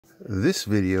This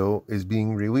video is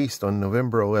being released on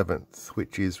November 11th,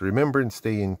 which is Remembrance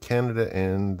Day in Canada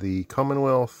and the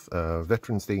Commonwealth,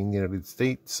 Veterans Day in the United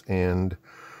States, and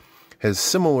has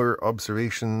similar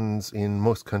observations in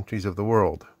most countries of the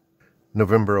world.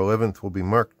 November 11th will be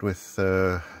marked with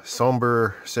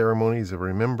somber ceremonies of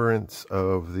remembrance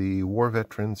of the war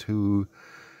veterans who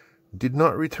did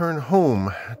not return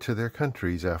home to their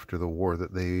countries after the war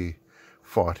that they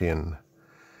fought in.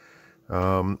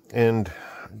 And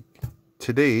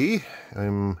today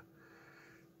I'm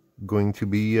going to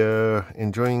be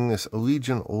enjoying this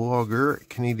Allegiant lager,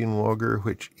 Canadian lager,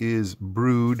 which is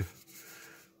brewed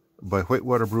by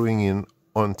Whitewater Brewing in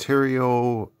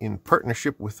Ontario in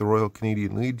partnership with the Royal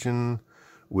Canadian Legion,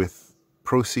 with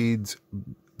proceeds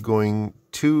going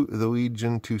to the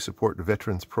Legion to support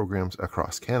veterans programs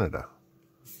across Canada.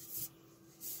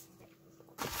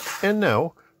 And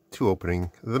now to opening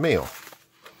the mail.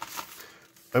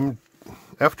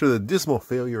 After the dismal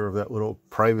failure of that little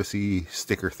privacy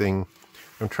sticker thing,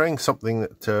 I'm trying something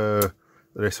that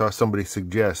I saw somebody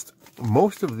suggest.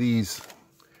 Most of these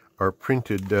are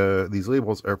printed, these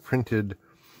labels are printed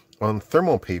on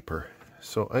thermal paper.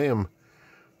 So I am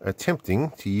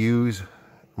attempting to use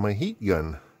my heat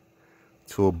gun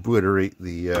to obliterate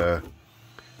the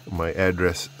my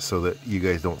address so that you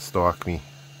guys don't stalk me.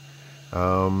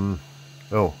 Oh,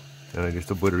 and I just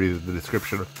obliterated the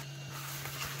description.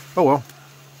 Oh well,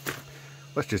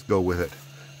 let's just go with it.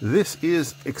 This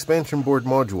is expansion board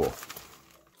module.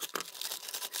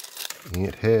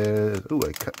 It has, oh,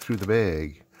 I cut through the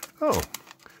bag. Oh,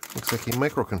 looks like a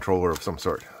microcontroller of some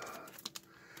sort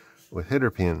with header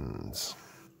pins.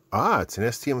 Ah, it's an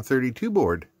STM32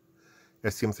 board.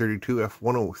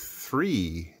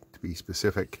 STM32F103 to be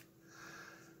specific.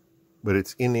 But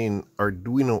it's in an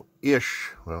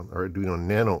Arduino-ish, well, Arduino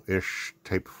Nano-ish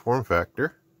type form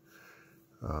factor.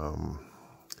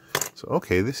 So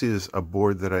okay, this is a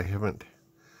board that I haven't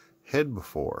had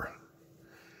before,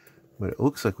 but it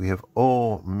looks like we have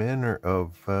all manner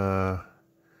of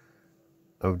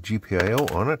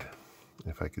GPIO on it.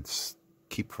 If I could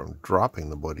keep from dropping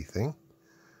the bloody thing.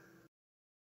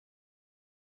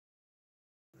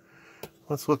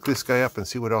 Let's look this guy up and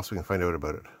see what else we can find out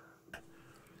about it.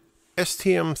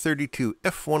 STM32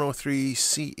 F103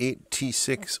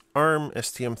 C8T6 ARM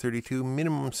STM32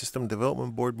 Minimum System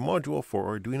Development Board Module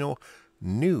for Arduino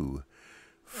New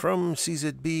from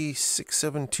CZB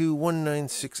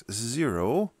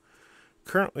 6721960.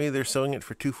 Currently they're selling it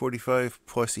for $245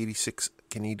 plus 86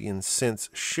 Canadian cents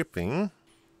shipping.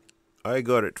 I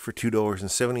got it for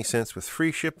 $2.70 with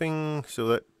free shipping, so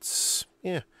that's,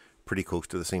 yeah, pretty close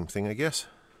to the same thing, I guess.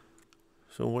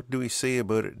 So what do we say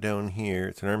about it down here?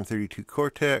 It's an ARM32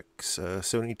 Cortex,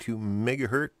 72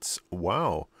 megahertz.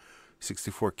 Wow,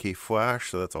 64K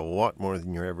flash, so that's a lot more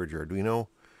than your average Arduino.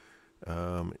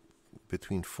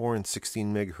 Between 4 and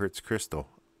 16 megahertz crystal.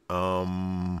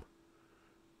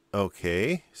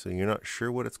 Okay, so you're not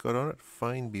sure what it's got on it?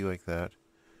 Fine, be like that.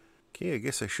 Okay, I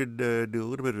guess I should do a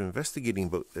little bit of investigating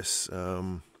about this.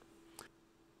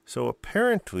 So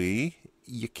apparently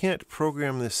you can't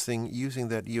program this thing using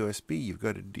that USB. You've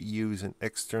got to use an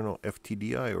external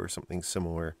FTDI or something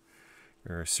similar,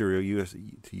 or a serial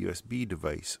USB to USB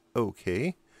device.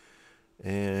 Okay,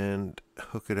 and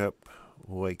hook it up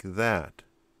like that.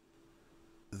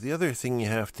 The other thing you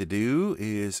have to do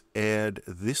is add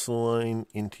this line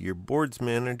into your boards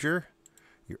manager,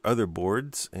 your other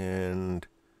boards, and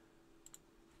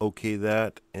okay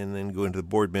that, and then go into the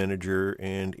board manager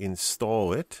and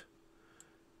install it.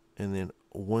 And then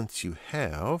once you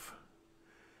have,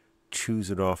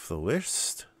 choose it off the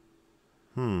list.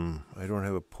 I don't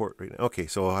have a port right now. Okay,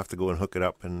 so I'll have to go and hook it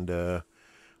up, and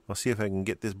I'll see if I can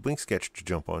get this Blink Sketch to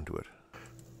jump onto it.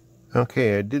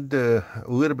 Okay, I did a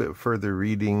little bit further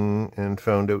reading and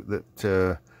found out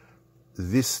that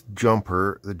this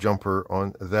jumper, the jumper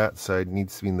on that side,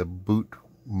 needs to be in the boot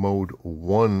mode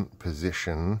 1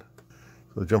 position.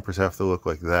 So the jumpers have to look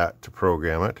like that to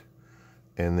program it.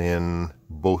 And then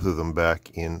both of them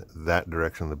back in that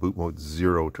direction, the boot mode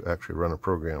 0, to actually run a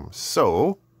program.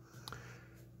 So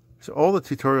all the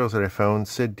tutorials that I found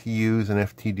said to use an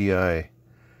FTDI.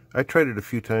 I tried it a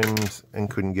few times and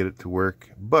couldn't get it to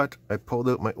work, but I pulled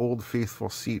out my old faithful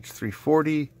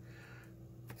CH340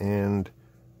 and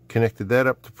connected that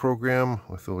up to program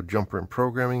with the jumper in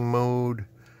programming mode,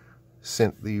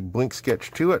 sent the Blink Sketch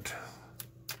to it,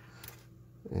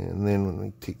 and then when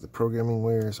we take the programming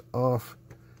wires off,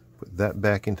 put that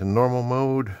back into normal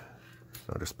mode.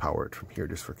 I'll just power it from here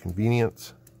just for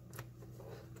convenience.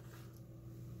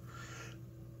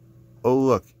 Oh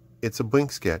look, it's a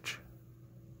Blink Sketch.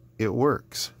 It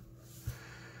works.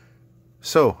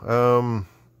 So,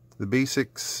 the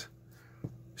basics,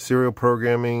 serial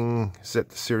programming, set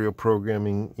the serial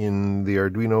programming in the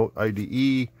Arduino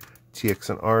IDE,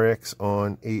 TX and RX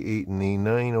on A8 and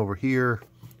A9 over here.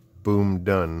 Boom,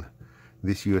 done.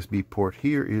 This USB port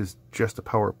here is just a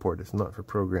power port. It's not for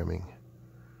programming.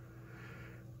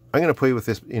 I'm going to play with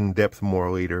this in depth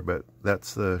more later, but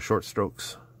that's the short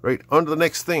strokes. Right, on to the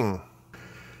next thing.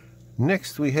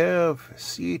 Next we have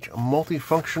CH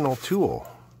multifunctional tool.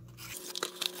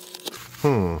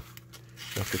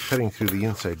 After cutting through the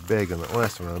inside bag on that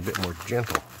last one, I'm a bit more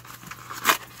gentle.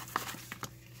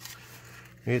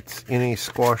 It's in a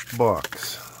squashed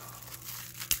box.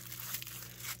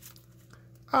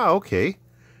 Ah, okay.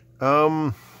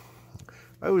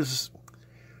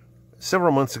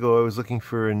 Several months ago I was looking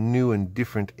for a new and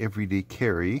different everyday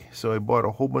carry, so I bought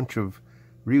a whole bunch of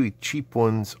really cheap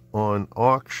ones on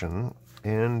auction,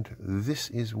 and this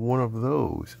is one of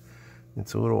those.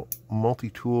 It's a little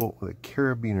multi-tool with a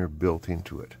carabiner built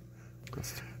into it.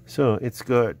 So it's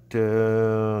got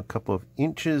a couple of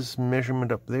inches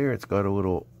measurement up there. It's got a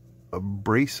little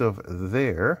abrasive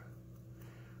there.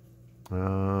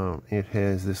 It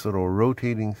has this little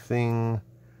rotating thing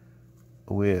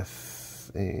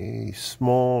with a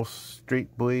small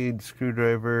straight blade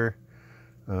screwdriver,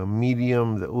 a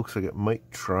medium that looks like it might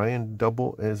try and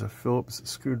double as a Phillips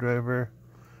screwdriver.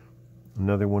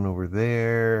 Another one over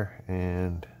there,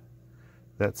 and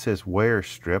that says wire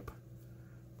strip,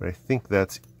 but I think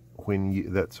that's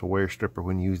a wire stripper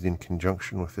when used in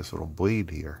conjunction with this little blade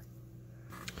here.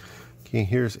 Okay,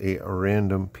 here's a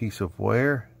random piece of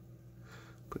wire.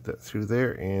 Put that through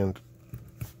there, and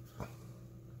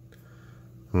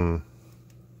well,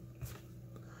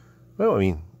 I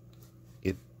mean,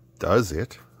 it does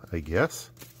it, I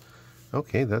guess.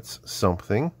 Okay, that's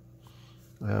something.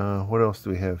 What else do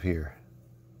we have here?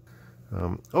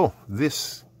 Oh,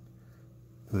 this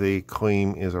they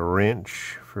claim is a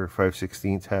wrench for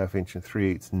 5/16, ½ and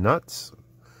 3/8 nuts.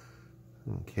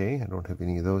 Okay, I don't have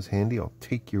any of those handy. I'll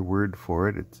take your word for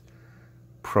it. It's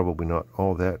probably not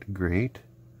all that great.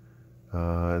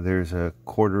 There's a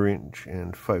 1/4 inch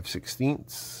and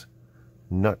 5/16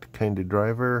 nut kind of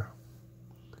driver.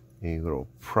 A little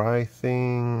pry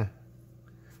thing.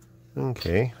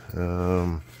 Okay.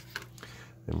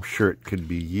 I'm sure it could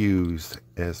be used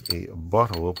as a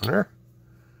bottle opener.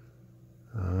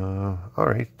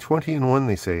 Alright, 20 in 1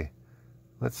 they say.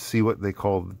 Let's see what they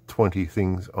call the 20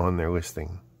 things on their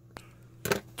listing.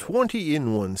 20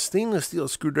 in 1 stainless steel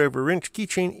screwdriver wrench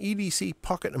keychain EDC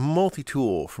pocket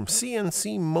multi-tool from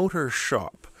CNC Motor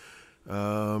Shop.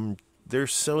 They're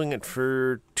selling it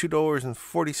for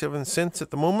 $2.47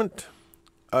 at the moment.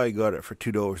 I got it for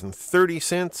 $2.30,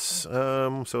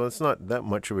 so it's not that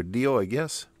much of a deal, I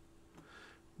guess.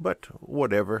 But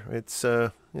whatever, it's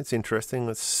interesting.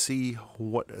 Let's see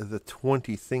what the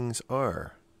 20 things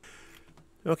are.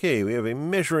 Okay, we have a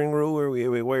measuring ruler, we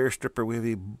have a wire stripper, we have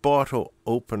a bottle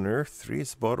opener. 3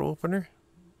 is the bottle opener?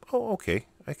 Oh, okay,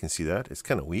 I can see that. It's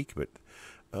kind of weak,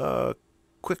 but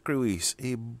quick release,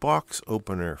 a box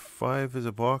opener. 5 is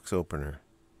a box opener.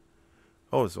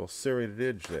 Oh, there's a serrated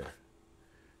edge there.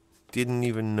 Didn't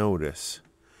even notice.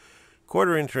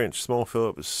 1/4 inch small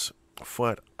Phillips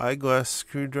flat eyeglass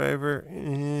screwdriver.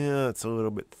 Yeah, it's a little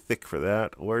bit thick for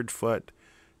that. Large flat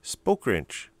spoke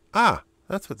wrench. Ah,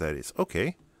 that's what that is.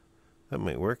 Okay, that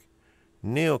might work.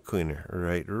 Nail cleaner,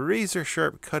 right. Razor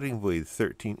sharp cutting blade,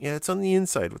 13. Yeah, it's on the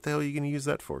inside. What the hell are you going to use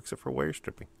that for except for wire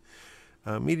stripping?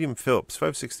 Medium Phillips,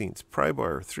 5/16, pry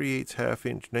bar, 3/8, ½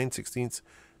 inch, 9/16,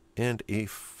 and a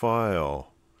file.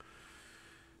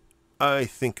 I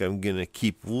think I'm going to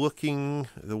keep looking.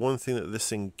 The one thing that this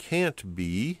thing can't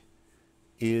be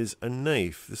is a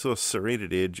knife. This little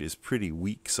serrated edge is pretty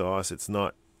weak sauce. It's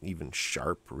not even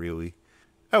sharp, really.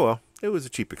 Oh well, it was a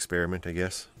cheap experiment, I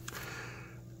guess.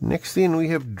 Next in we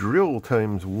have drill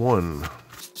 ×1.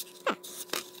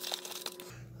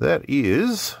 That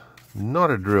is not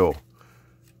a drill,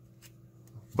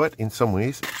 but in some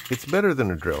ways it's better than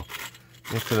a drill.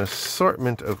 It's an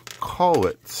assortment of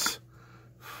collets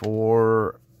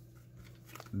for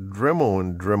Dremel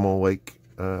and Dremel-like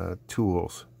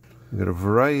tools. We've got a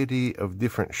variety of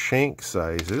different shank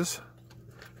sizes,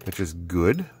 which is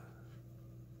good.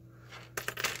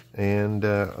 And,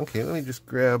 okay, let me just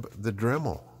grab the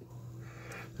Dremel.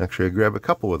 Actually, I grab a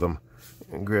couple of them.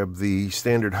 And grab the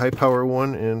standard high power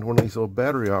one and one of these little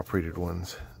battery operated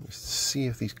ones. Just see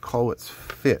if these collets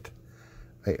fit.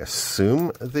 I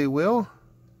assume they will.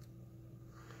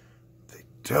 They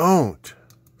don't.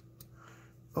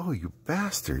 Oh, you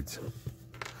bastards.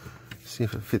 See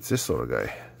if it fits this little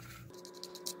guy.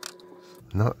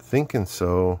 Not thinking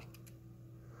so.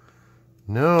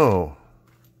 No.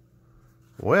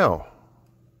 Well,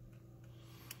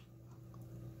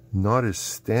 not as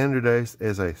standardized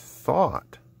as I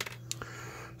thought.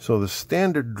 So the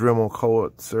standard Dremel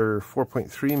collets are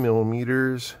 4.3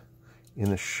 millimeters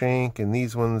in the shank, and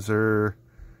these ones are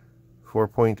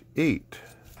 4.8.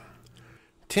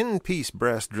 10-piece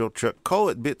brass drill chuck,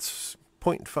 collet bits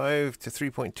 0.5 to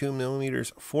 3.2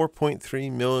 millimeters,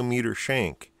 4.3 millimeter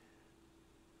shank.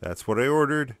 That's what I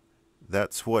ordered.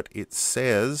 That's what it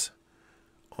says,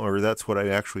 or that's what I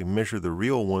actually measure the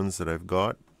real ones that I've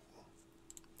got.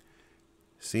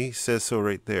 See, says so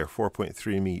right there,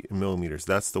 4.3 millimeters.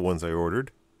 That's the ones I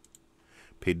ordered.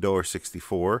 Paid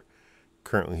 $1.64.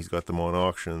 Currently he's got them on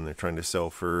auction and they're trying to sell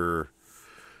for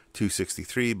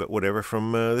 $2.63, but whatever,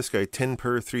 from this guy, 10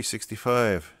 per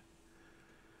 $3.65.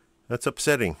 That's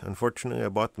upsetting. Unfortunately, I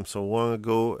bought them so long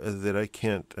ago that I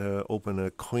can't open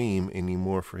a claim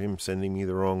anymore for him sending me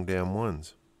the wrong damn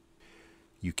ones.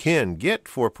 You can get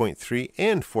 4.3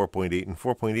 and 4.8, and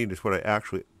 4.8 is what I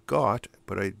actually got,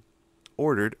 but I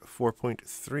ordered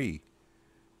 4.3.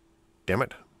 Damn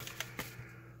it.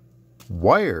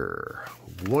 Wire.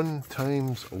 1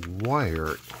 times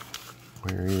wire.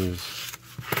 Where is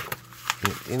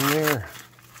it in there?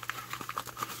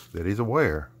 That is a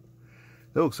wire.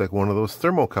 That looks like one of those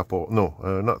thermocouple, no,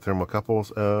 not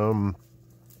thermocouples,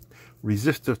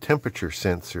 resistive temperature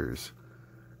sensors,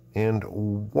 and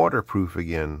waterproof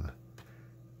again.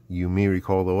 You may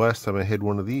recall the last time I had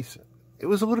one of these, it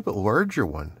was a little bit larger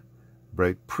one, but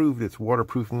I proved its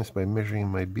waterproofness by measuring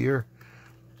my beer.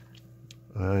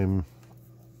 I'm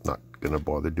not going to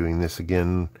bother doing this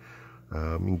again.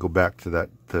 You can go back to that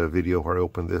video where I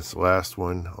opened this last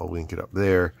one. I'll link it up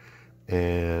there.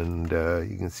 And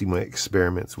you can see my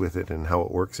experiments with it and how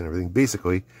it works and everything.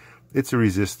 Basically, it's a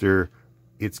resistor.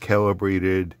 It's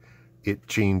calibrated. It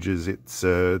changes its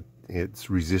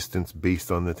resistance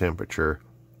based on the temperature.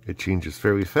 It changes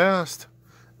fairly fast.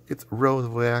 It's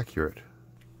relatively accurate.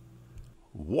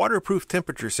 Waterproof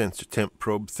temperature sensor temp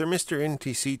probe, Thermistor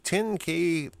NTC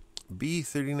 10K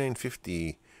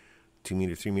B3950. 2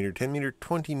 meter, 3 meter, 10 meter,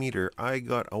 20 meter. I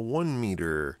got a 1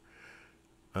 meter.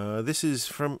 This is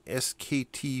from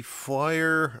SKT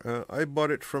Flyer. I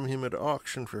bought it from him at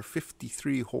auction for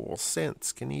 53 whole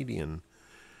cents Canadian.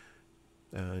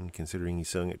 And considering he's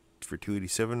selling it for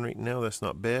 $2.87 right now, that's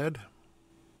not bad.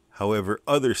 However,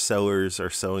 other sellers are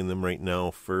selling them right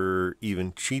now for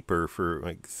even cheaper, for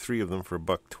like 3 of them for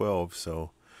 $1.12.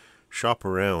 So shop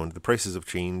around. The prices have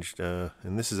changed,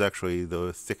 and this is actually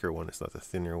the thicker one. It's not the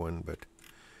thinner one, but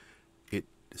it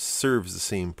serves the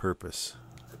same purpose.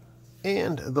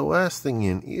 And the last thing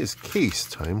in is case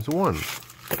times 1.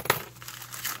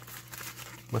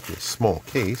 Must be a small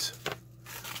case.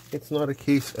 It's not a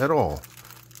case at all.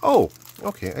 Oh,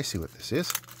 okay, I see what this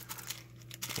is.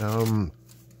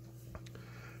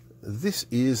 This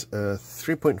is a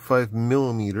 3.5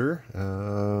 millimeter,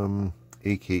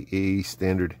 aka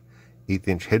standard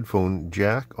 1/8-inch headphone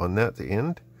jack on that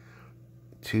end,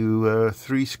 to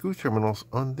 3 screw terminals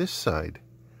on this side.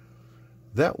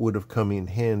 That would have come in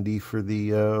handy for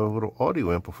the little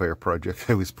audio amplifier project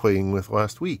I was playing with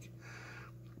last week.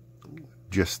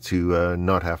 Just to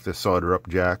not have to solder up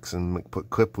jacks and put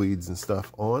clip leads and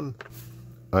stuff on.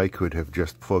 I could have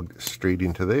just plugged straight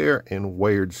into there and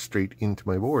wired straight into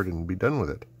my board and be done with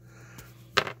it.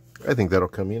 I think that'll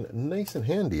come in nice and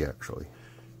handy, actually.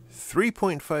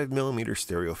 3.5 millimeter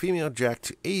stereo female jack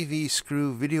to AV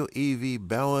screw video AV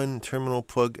Balun terminal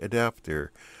plug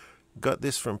adapter. Got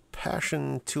this from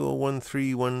Passion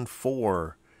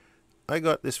 201314. I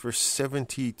got this for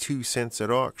 72 cents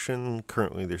at auction.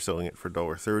 Currently they're selling it for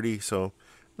 $1.30, so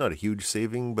not a huge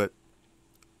saving, but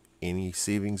any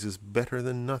savings is better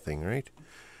than nothing, right?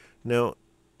 Now,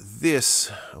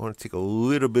 this, I want to take a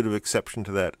little bit of exception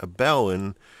to that. A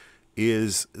Balun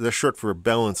is the short for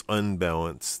balance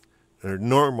unbalanced.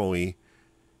 Normally,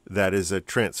 that is a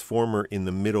transformer in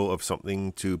the middle of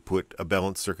something to put a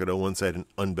balanced circuit on one side and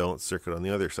unbalanced circuit on the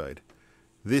other side.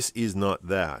 This is not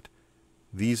that.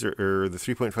 These are the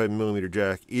 3.5 millimeter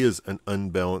jack is an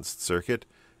unbalanced circuit,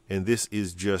 and this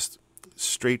is just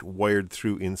straight wired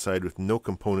through inside with no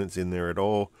components in there at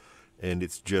all, and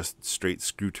it's just straight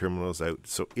screw terminals out.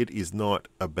 So it is not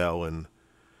a Balun.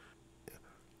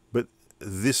 But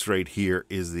this right here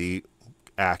is the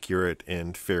accurate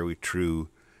and fairly true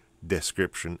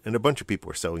description, and a bunch of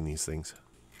people are selling these things,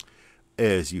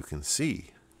 as you can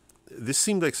see. This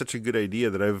seemed like such a good idea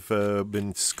that I've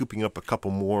been scooping up a couple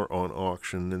more on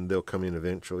auction, and they'll come in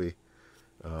eventually.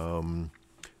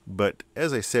 But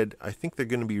as I said, I think they're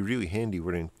going to be really handy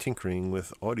when I'm tinkering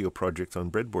with audio projects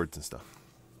on breadboards and stuff.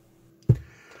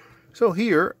 So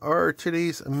here are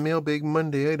today's Mailbag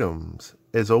Monday items.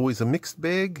 as always, a mixed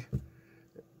bag.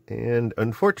 And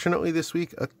unfortunately this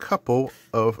week, a couple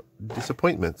of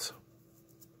disappointments.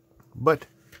 But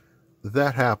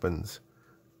that happens.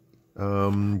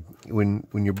 When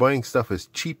you're buying stuff as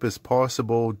cheap as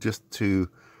possible just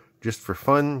for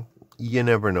fun, you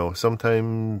never know.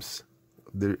 Sometimes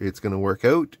it's going to work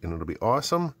out and it'll be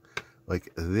awesome,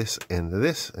 like this,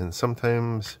 and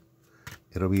sometimes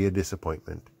it'll be a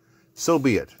disappointment. So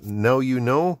be it. Now you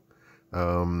know.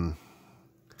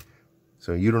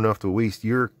 So you don't have to waste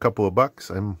your couple of bucks.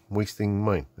 I'm wasting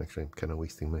mine. Actually, I'm kind of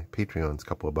wasting my Patreon's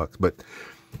couple of bucks. But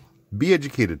be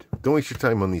educated. Don't waste your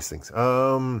time on these things.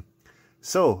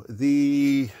 So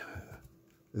this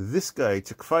guy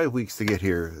took 5 weeks to get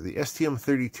here. The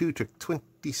STM32 took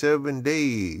 27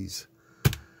 days.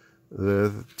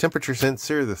 The temperature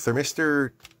sensor, the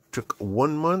Thermistor, took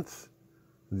 1 month.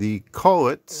 The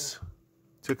Collets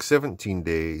took 17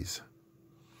 days.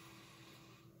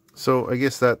 So I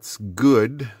guess that's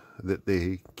good that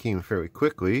they came fairly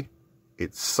quickly.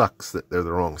 It sucks that they're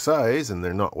the wrong size and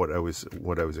they're not what I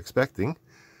was expecting.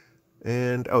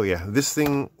 And oh yeah, this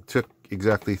thing took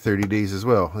exactly 30 days as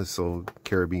well. This little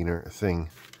carabiner thing.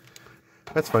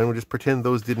 That's fine. We'll just pretend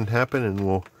those didn't happen and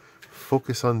we'll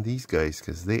focus on these guys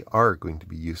because they are going to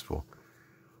be useful.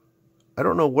 I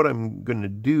don't know what I'm going to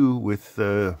do with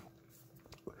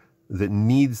that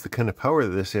needs the kind of power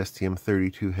that this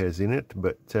STM32 has in it,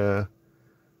 but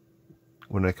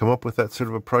when I come up with that sort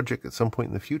of a project at some point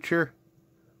in the future,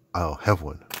 I'll have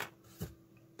one.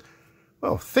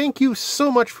 Well, thank you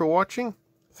so much for watching.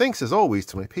 Thanks as always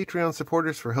to my Patreon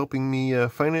supporters for helping me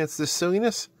finance this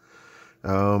silliness.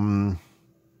 And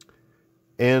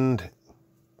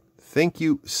thank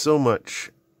you so much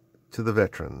to the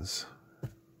veterans.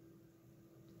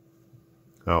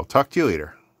 I'll talk to you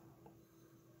later.